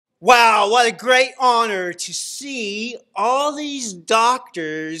Wow, what a great honor to see all these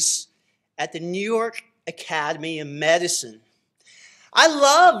doctors at the New York Academy of Medicine. I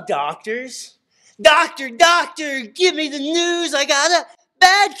love doctors. Doctor, give me the news. I got a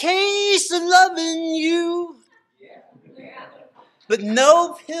bad case of loving you. But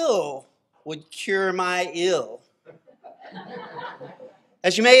no pill would cure my ill.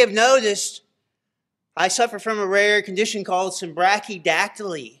 As you may have noticed, I suffer from a rare condition called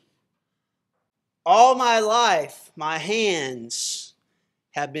brachydactyly. All my life, my hands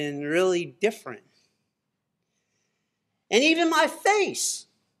have been really different. And even my face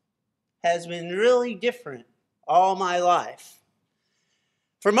has been really different all my life.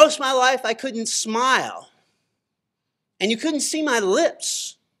 For most of my life, I couldn't smile. And you couldn't see my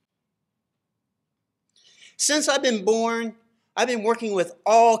lips. Since I've been born, I've been working with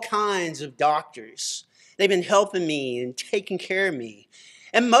all kinds of doctors. They've been helping me and taking care of me.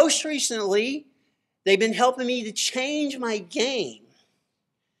 And most recently, they've been helping me to change my game.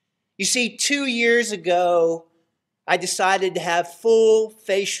 You see, 2 years ago, I decided to have full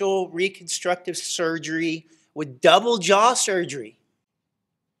facial reconstructive surgery with double jaw surgery.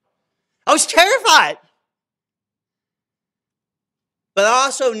 I was terrified. But I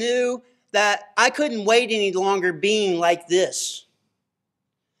also knew that I couldn't wait any longer being like this.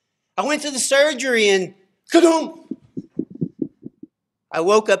 I went to the surgery and ka-dum! I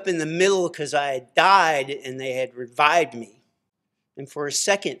woke up in the middle because I had died and they had revived me. And for a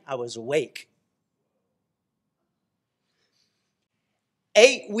second, I was awake.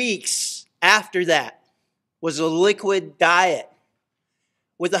 8 weeks after that was a liquid diet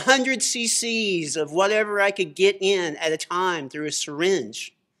with 100 cc's of whatever I could get in at a time through a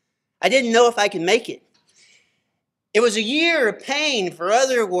syringe. I didn't know if I could make it. It was a year of pain for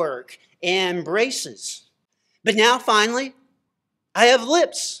other work and braces. But now, finally, I have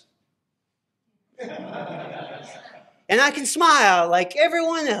lips. And I can smile like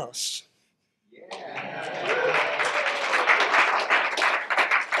everyone else.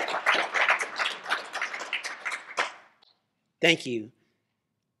 Thank you.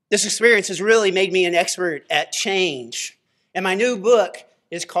 This experience has really made me an expert at change. And my new book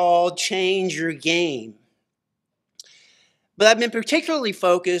is called Change Your Game. But I've been particularly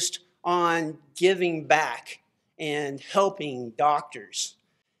focused on giving back and helping doctors.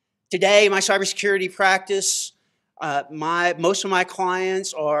 Today, my cybersecurity practice, most of my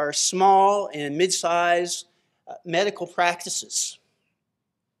clients are small and mid-sized medical practices.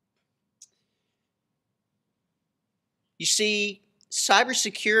 You see,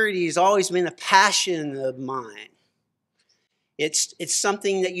 cybersecurity has always been a passion of mine. It's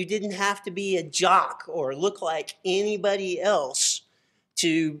something that you didn't have to be a jock or look like anybody else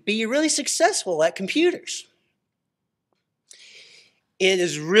to be really successful at computers. It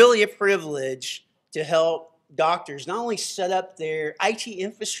is really a privilege to help doctors not only set up their IT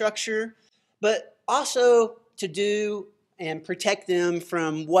infrastructure, but also to do and protect them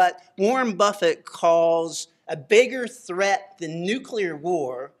from what Warren Buffett calls a bigger threat than nuclear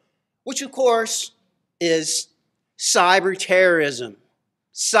war, which of course is cyber terrorism,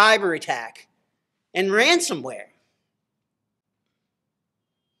 cyber attack, and ransomware.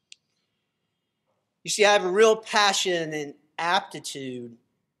 You see, I have a real passion and aptitude,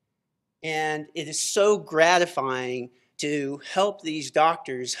 and it is so gratifying to help these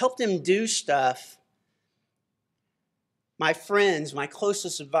doctors, help them do stuff. My friends, my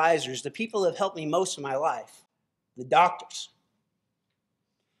closest advisors, the people that have helped me most of my life, the doctors.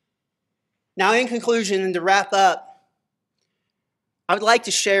 Now, in conclusion, and to wrap up, I would like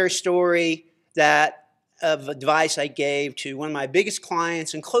to share a story of advice I gave to one of my biggest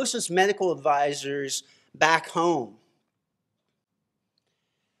clients and closest medical advisors back home.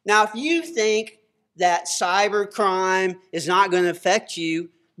 Now, if you think that cybercrime is not going to affect you,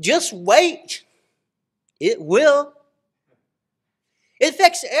 just wait. It will. It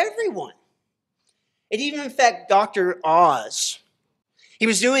affects everyone. It even affects Dr. Oz. He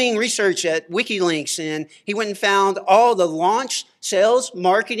was doing research at WikiLeaks, and he went and found all the launch, sales,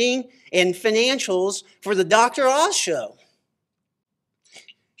 marketing, and financials for the Dr. Oz show.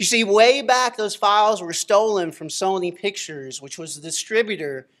 You see, way back, those files were stolen from Sony Pictures, which was the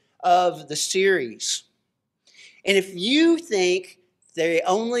distributor of the series. And if you think they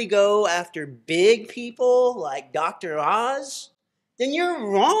only go after big people like Dr. Oz, then you're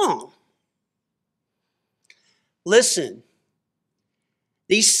wrong. Listen,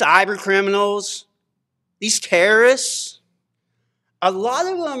 these cyber criminals, these terrorists, a lot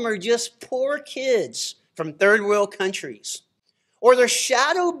of them are just poor kids from third world countries. Or they're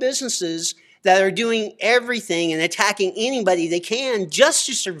shadow businesses that are doing everything and attacking anybody they can just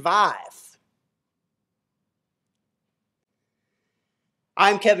to survive.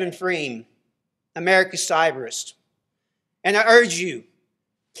 I'm Kevin Fream, America's Cyberist, and I urge you,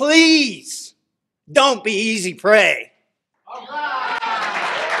 please don't be easy prey.